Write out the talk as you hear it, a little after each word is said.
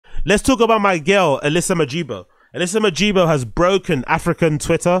let's talk about my girl, Elisa Majimbo. Elisa Majimbo has broken African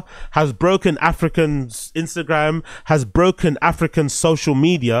Twitter, has broken African Instagram, has broken African social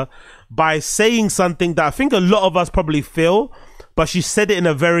media by saying something that I think a lot of us probably feel, but she said it in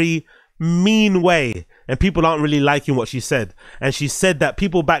a very mean way, and people aren't really liking what she said. And she said that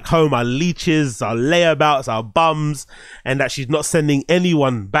people back home are leeches, are layabouts, are bums, and that she's not sending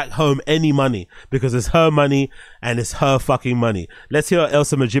anyone back home any money because it's her money and it's her fucking money. Let's hear what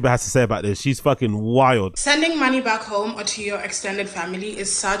Elisa Majimbo has to say about this. She's fucking wild. Sending money back home or to your extended family is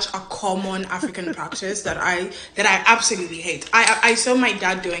such a common African practice that I absolutely hate. I saw my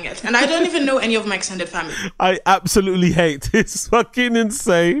dad doing it, and I don't even know any of my extended family. I absolutely hate. It's fucking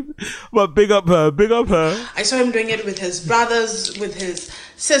insane. But big up her, big up her. I saw him doing it with his brothers, with his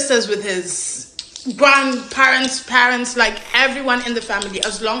sisters, with his grandparents, parents, like everyone in the family.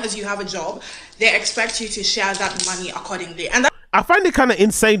 As long as you have a job, they expect you to share that money accordingly. And I find it kind of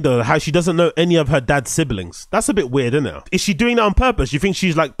insane though how she doesn't know any of her dad's siblings. That's a bit weird, isn't it? Is she doing that on purpose? You think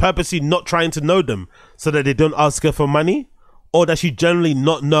she's like purposely not trying to know them so that they don't ask her for money? Or does she generally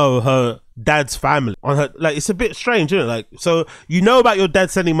not know her dad's family on her? Like, it's a bit strange, isn't it? Like, so you know about your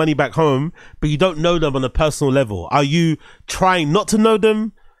dad sending money back home, but you don't know them on a personal level. Are you trying not to know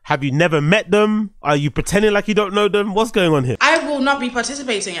them? Have you never met them? Are you pretending like you don't know them? What's going on here? I will not be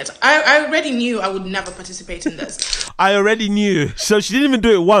participating in it. I already knew I would never participate in this. I already knew. So she didn't even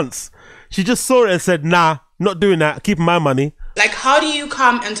do it once. She just saw it and said, nah, not doing that. Keeping my money. Like, how do you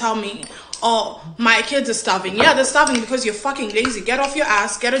come and tell me, oh, my kids are starving? Yeah, they're starving because you're fucking lazy. Get off your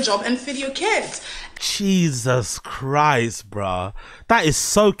ass, get a job, and feed your kids. Jesus Christ, bruh. That is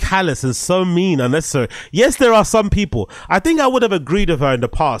so callous and so mean, unnecessary. Yes, there are some people. I think I would have agreed with her in the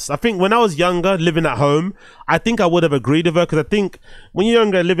past. I think when I was younger, living at home, I think I would have agreed with her, because I think when you're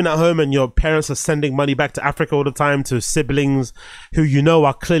younger, living at home and your parents are sending money back to Africa all the time to siblings who you know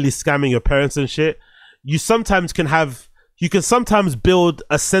are clearly scamming your parents and shit, you sometimes can have... You can sometimes build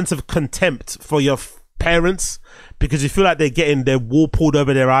a sense of contempt for your parents because you feel like they're getting their wool pulled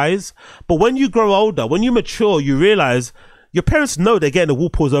over their eyes. But when you grow older, when you mature, you realize your parents know they're getting the wool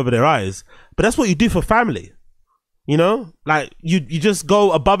pulled over their eyes. But that's what you do for family. You know, like you just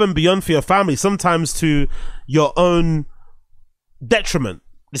go above and beyond for your family, sometimes to your own detriment.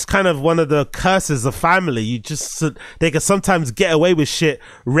 It's kind of one of the curses of family. They can sometimes get away with shit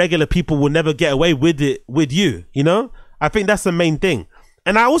regular people will never get away with it with you, you know? I think that's the main thing.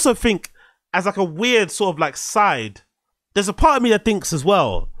 And I also think, as like a weird sort of like side, there's a part of me that thinks as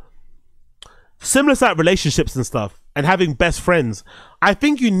well, similar to like relationships and stuff and having best friends, I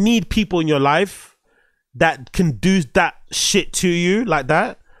think you need people in your life that can do that shit to you like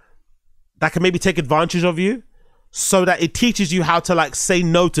that can maybe take advantage of you, so that it teaches you how to like say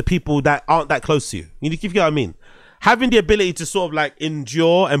no to people that aren't that close to you. You get what I mean? Having the ability to sort of like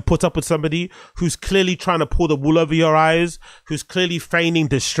endure and put up with somebody who's clearly trying to pull the wool over your eyes, who's clearly feigning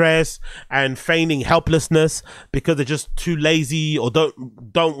distress and feigning helplessness because they're just too lazy or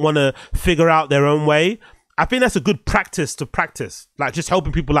don't want to figure out their own way. I think that's a good practice to practice, like just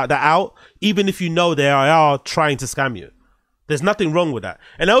helping people like that out, even if you know they are trying to scam you. There's nothing wrong with that.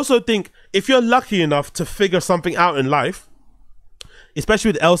 And I also think if you're lucky enough to figure something out in life,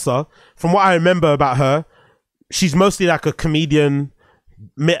 especially with Elsa, from what I remember about her, she's mostly like a comedian,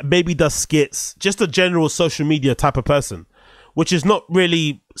 maybe does skits, just a general social media type of person, which is not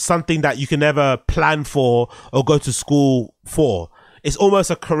really something that you can ever plan for or go to school for. It's almost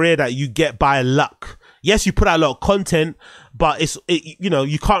a career that you get by luck. Yes, you put out a lot of content, but you know,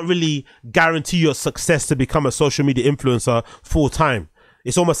 you can't really guarantee your success to become a social media influencer full time.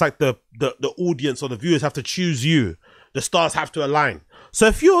 It's almost like the audience or the viewers have to choose you. The stars have to align. So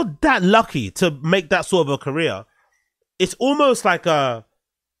if you're that lucky to make that sort of a career, it's almost like a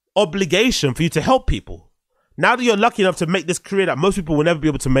obligation for you to help people. Now that you're lucky enough to make this career that most people will never be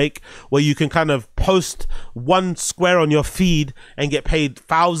able to make, where you can kind of post one square on your feed and get paid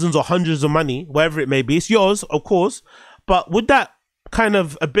thousands or hundreds of money, wherever it may be, it's yours, of course. But with that kind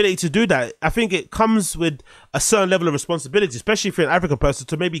of ability to do that, I think it comes with a certain level of responsibility, especially if you're an African person,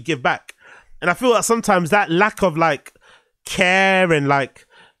 to maybe give back. And I feel that sometimes that lack of like care and like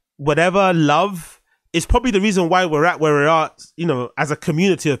whatever love is probably the reason why we're at where we are, you know, as a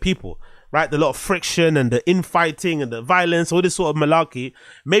community of people, right? The lot of friction and the infighting and the violence, all this sort of malarkey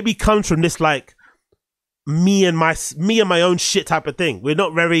maybe comes from this like me and my own shit type of thing. We're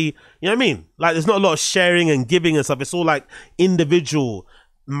not very, you know what I mean? Like there's not a lot of sharing and giving and stuff. It's all like individual,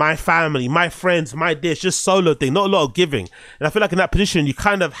 my family, my friends, my dish, just solo thing, not a lot of giving. And I feel like in that position, you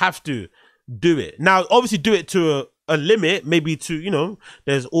kind of have to do it. Now, obviously do it to a limit, maybe to, you know,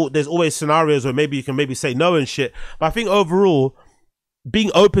 there's always scenarios where maybe you can maybe say no and shit. But I think overall,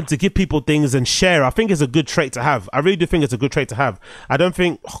 being open to give people things and share, I think is a good trait to have. I really do think it's a good trait to have. I don't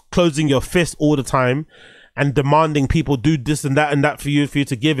think closing your fist all the time and demanding people do this and that for you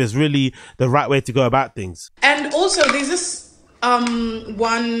to give is really the right way to go about things. And also there's this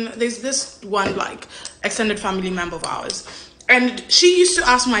one like extended family member of ours, and she used to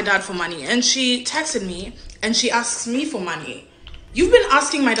ask my dad for money, and she texted me and she asks me for money. You've been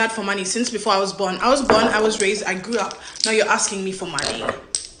asking my dad for money since before I was born. I was raised, I grew up. Now you're asking me for money.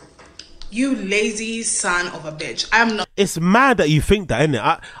 You lazy son of a bitch. I'm not. It's mad that you think that, isn't it?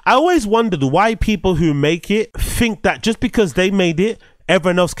 I always wondered why people who make it think that just because they made it,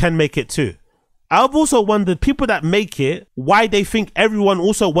 everyone else can make it too. I've also wondered people that make it, why they think everyone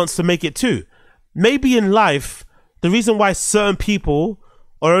also wants to make it too. Maybe in life, the reason why certain people,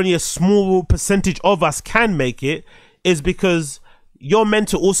 or only a small percentage of us, can make it is because you're meant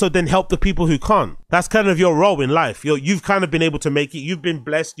to also then help the people who can't. That's kind of your role in life. You've kind of been able to make it. You've been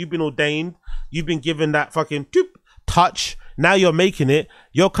blessed. You've been ordained. You've been given that fucking touch. Now you're making it.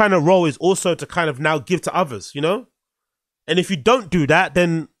 Your kind of role is also to kind of now give to others, you know? And if you don't do that,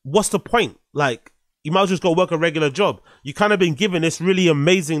 then what's the point? Like, you might as well just go work a regular job. You kind of been given this really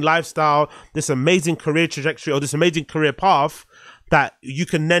amazing lifestyle, this amazing career trajectory, or this amazing career path that you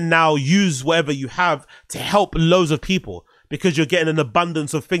can then now use whatever you have to help loads of people, because you're getting an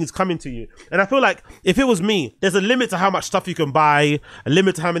abundance of things coming to you. And I feel like if it was me, there's a limit to how much stuff you can buy, a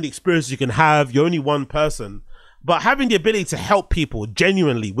limit to how many experiences you can have. You're only one person. But having the ability to help people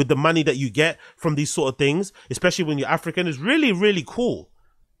genuinely with the money that you get from these sort of things, especially when you're African, is really, really cool.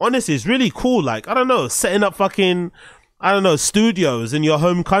 Honestly, it's really cool. Like, I don't know, setting up fucking, I don't know, studios in your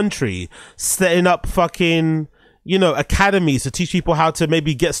home country, setting up fucking, you know, academies to teach people how to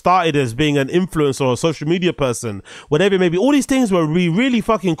maybe get started as being an influencer or a social media person, whatever it may be. All these things were really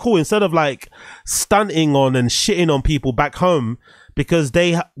fucking cool, instead of like stunting on and shitting on people back home because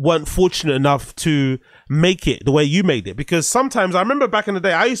they weren't fortunate enough to make it the way you made it. Because sometimes, I remember back in the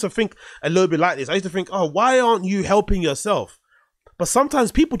day, I used to think a little bit like this. I used to think, oh, why aren't you helping yourself? But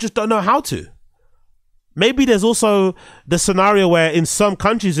sometimes people just don't know how to. Maybe there's also the scenario where in some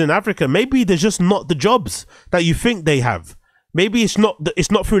countries in Africa, maybe there's just not the jobs that you think they have. Maybe it's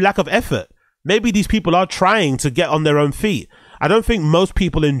not through lack of effort. Maybe these people are trying to get on their own feet. I don't think most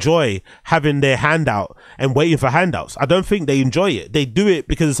people enjoy having their hand out and waiting for handouts. I don't think they enjoy it. They do it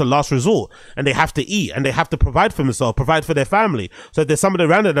because it's a last resort, and they have to eat and they have to provide for themselves, provide for their family. So if there's somebody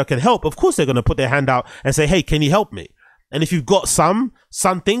around there that can help, of course they're going to put their hand out and say, hey, can you help me? And if you've got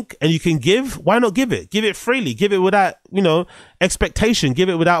something and you can give, why not give it? Give it freely. Give it without, you know, expectation. Give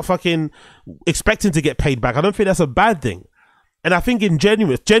it without fucking expecting to get paid back. I don't think that's a bad thing. And I think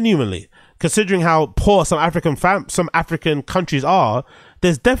genuinely, considering how poor some African countries are,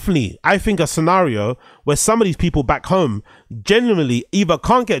 there's definitely, I think, a scenario where some of these people back home genuinely either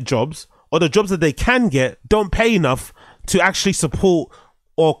can't get jobs, or the jobs that they can get don't pay enough to actually support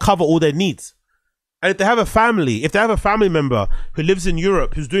or cover all their needs. And if they have a family member who lives in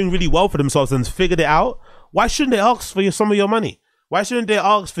Europe who's doing really well for themselves and has figured it out, why shouldn't they ask for some of your money? Why shouldn't they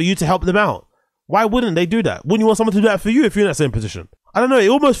ask for you to help them out? Why wouldn't they do that? Wouldn't you want someone to do that for you if you're in that same position? I don't know. It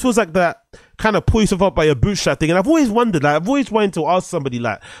almost feels like that kind of pull yourself up by your bootstrap thing. And I've always wondered, like, I've always wanted to ask somebody,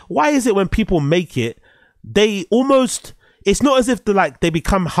 like, why is it when people make it, they almost, it's not as if they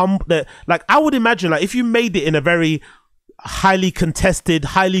become humble. Like, I would imagine, like, if you made it in a very highly contested,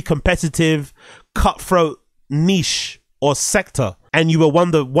 highly competitive, cutthroat niche or sector, and you were one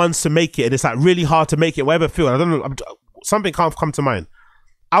of the ones to make it, and it's like really hard to make it, whatever field, I don't know, something can't come to mind.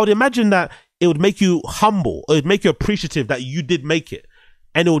 I would imagine that it would make you humble, or it would make you appreciative that you did make it.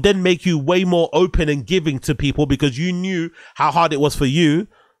 And it would then make you way more open and giving to people because you knew how hard it was for you.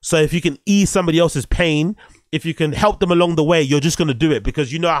 So if you can ease somebody else's pain, if you can help them along the way, you're just going to do it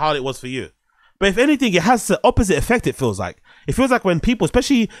because you know how hard it was for you. But if anything, it has the opposite effect, it feels like. It feels like when people,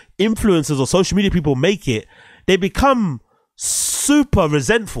 especially influencers or social media people, make it, they become super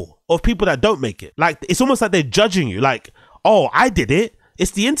resentful of people that don't make it. Like, it's almost like they're judging you. Like, oh, I did it.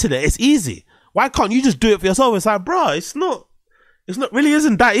 It's the internet. It's easy. Why can't you just do it for yourself? It's like, bro, it's not really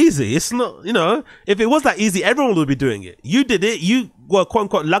isn't that easy. It's not, you know, if it was that easy, everyone would be doing it. You did it. You were quote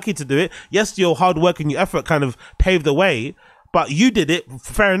unquote lucky to do it. Yes, your hard work and your effort kind of paved the way, but you did it,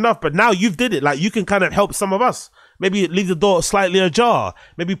 fair enough. But now you've did it. Like, you can kind of help some of us. Maybe leave the door slightly ajar.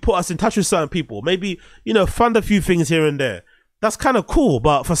 Maybe put us in touch with certain people. Maybe, you know, fund a few things here and there. That's kind of cool.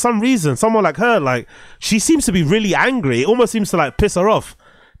 But for some reason, someone like her, like, she seems to be really angry. It almost seems to like piss her off.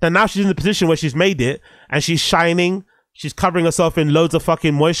 Then now she's in the position where she's made it and she's shining. She's covering herself in loads of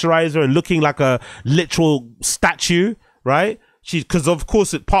fucking moisturizer and looking like a literal statue, right? Because of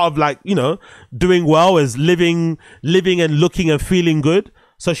course, it part of like, you know, doing well is living and looking and feeling good.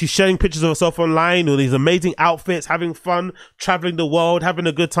 So she's sharing pictures of herself online with these amazing outfits, having fun, traveling the world, having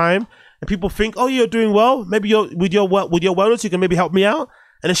a good time. And people think, oh, you're doing well. Maybe you're with your wellness, you can maybe help me out.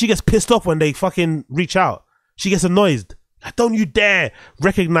 And then she gets pissed off when they fucking reach out. She gets annoyed. Like, don't you dare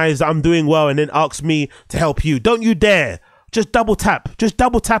recognize that I'm doing well and then ask me to help you. Don't you dare. Just double tap. Just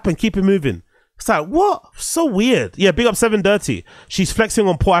double tap and keep it moving. It's like, what? So weird. Yeah, big up 730. She's flexing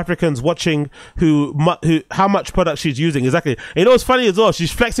on poor Africans watching how much product she's using. Exactly. And you know what's funny as well?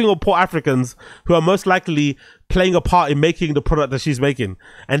 She's flexing on poor Africans who are most likely playing a part in making the product that she's making.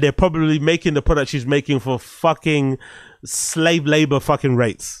 And they're probably making the product she's making for fucking slave labor fucking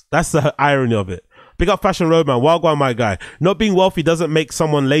rates. That's the irony of it. Big up Fashion Roadman. Wagwan, my guy. Not being wealthy doesn't make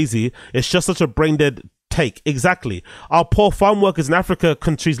someone lazy. It's just such a brain dead take. Exactly. Our poor farm workers in Africa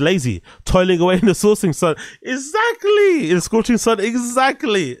countries lazy, toiling away in the sourcing sun. Exactly. In the scorching sun.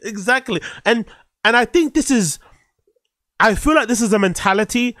 Exactly. And I think I feel like this is a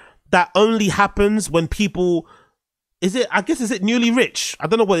mentality that only happens when people, is it newly rich? I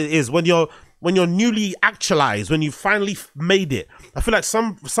don't know what it is. When you're newly actualized, when you finally made it. I feel like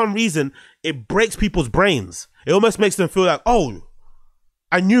for some reason it breaks people's brains. It almost makes them feel like, oh,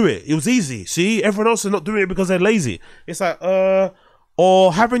 I knew it. It was easy. See, everyone else is not doing it because they're lazy. It's like,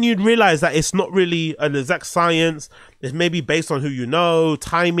 or haven't you realized that it's not really an exact science? It's maybe based on who you know,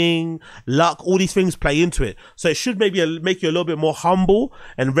 timing, luck, all these things play into it. So it should maybe make you a little bit more humble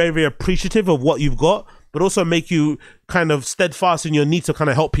and very, very appreciative of what you've got, but also make you kind of steadfast in your need to kind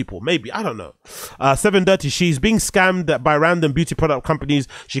of help people. Maybe, I don't know. 730, she's being scammed by random beauty product companies.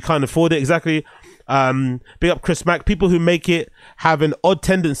 She can't afford it. Exactly. Big up Chris Mack. People who make it have an odd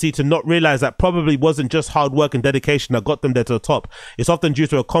tendency to not realize that probably wasn't just hard work and dedication that got them there to the top. It's often due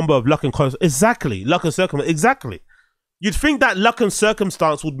to a combo of luck and exactly, luck and circumstance. Exactly. You'd think that luck and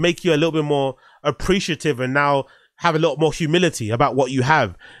circumstance would make you a little bit more appreciative and now have a lot more humility about what you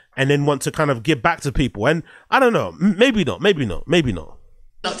have and then want to kind of give back to people. And I don't know, maybe not.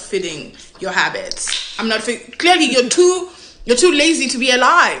 Not fitting your habits. I'm not clearly you're too lazy to be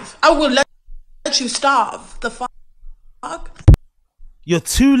alive. I will let you starve. The fuck? You're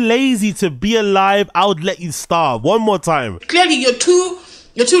too lazy to be alive. I would let you starve. One more time. Clearly you're too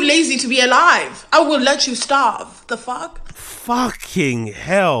lazy to be alive. I will let you starve. The fuck? Fucking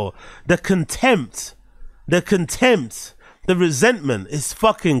hell. The contempt, the resentment is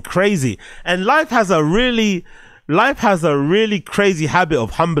fucking crazy. And life has a really crazy habit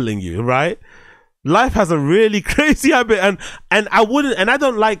of humbling you, right? Life has a really crazy habit, and I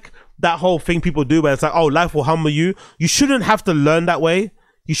don't like that whole thing people do where it's like, oh, life will humble you. You shouldn't have to learn that way.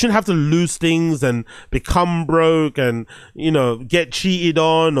 You shouldn't have to lose things and become broke and, you know, get cheated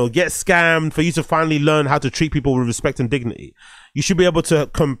on or get scammed for you to finally learn how to treat people with respect and dignity. You should be able to,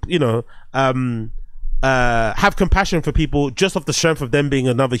 have compassion for people just off the strength of them being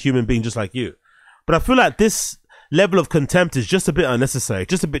another human being just like you. But I feel like this level of contempt is just a bit unnecessary,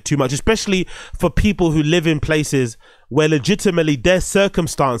 just a bit too much, especially for people who live in places where legitimately their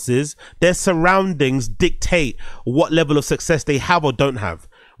circumstances, their surroundings dictate what level of success they have or don't have.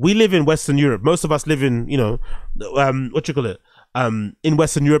 We live in Western Europe. Most of us live in, in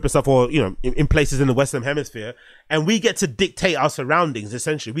Western Europe and stuff, or, you know, in places in the Western Hemisphere, and we get to dictate our surroundings.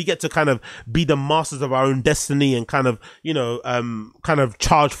 Essentially, we get to kind of be the masters of our own destiny and kind of, you know, kind of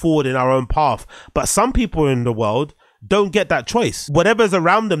charge forward in our own path. But some people in the world don't get that choice. Whatever's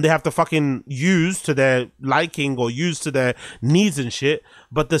around them, they have to fucking use to their liking or use to their needs and shit.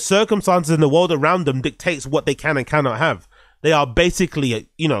 But the circumstances in the world around them dictates what they can and cannot have. They are basically,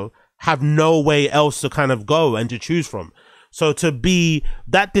 you know, have no way else to kind of go and to choose from. So to be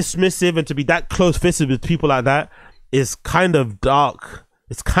that dismissive and to be that close-fisted with people like that is kind of dark.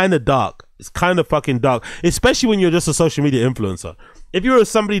 It's kind of dark. It's kind of fucking dark, especially when you're just a social media influencer. If you're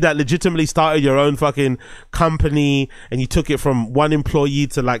somebody that legitimately started your own fucking company and you took it from one employee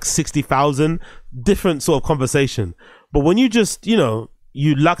to like 60,000, different sort of conversation. But when you just, you know,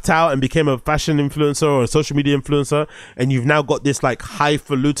 you lucked out and became a fashion influencer or a social media influencer, and you've now got this like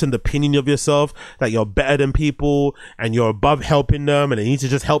highfalutin opinion of yourself that you're better than people and you're above helping them and they need to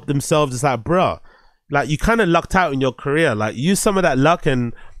just help themselves. It's like, bruh, like you kind of lucked out in your career. Like use some of that luck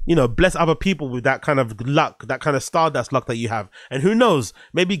and, you know, bless other people with that kind of luck, that kind of stardust luck that you have. And who knows,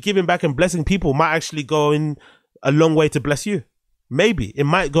 maybe giving back and blessing people might actually go in a long way to bless you. Maybe it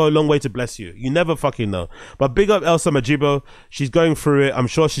might go a long way to bless you. You never fucking know. But big up Elsa Majimbo. She's going through it. I'm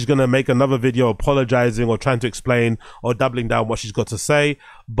sure she's going to make another video apologizing or trying to explain or doubling down what she's got to say.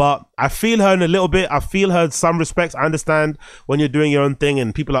 But I feel her in a little bit. I feel her in some respects. I understand when you're doing your own thing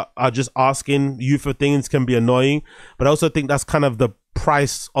and people are just asking you for things can be annoying. But I also think that's kind of the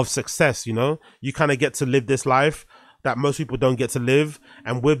price of success, you know? You kind of get to live this life that most people don't get to live.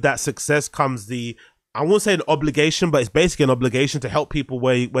 And with that success comes I won't say an obligation, but it's basically an obligation to help people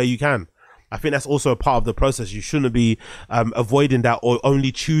where you can. I think that's also a part of the process. You shouldn't be avoiding that or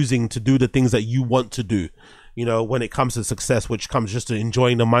only choosing to do the things that you want to do, you know, when it comes to success, which comes just to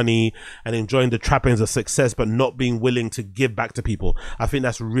enjoying the money and enjoying the trappings of success, but not being willing to give back to people. I think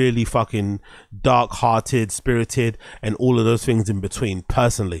that's really fucking dark-hearted, spirited, and all of those things in between,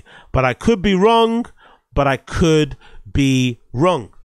 personally. But I could be wrong,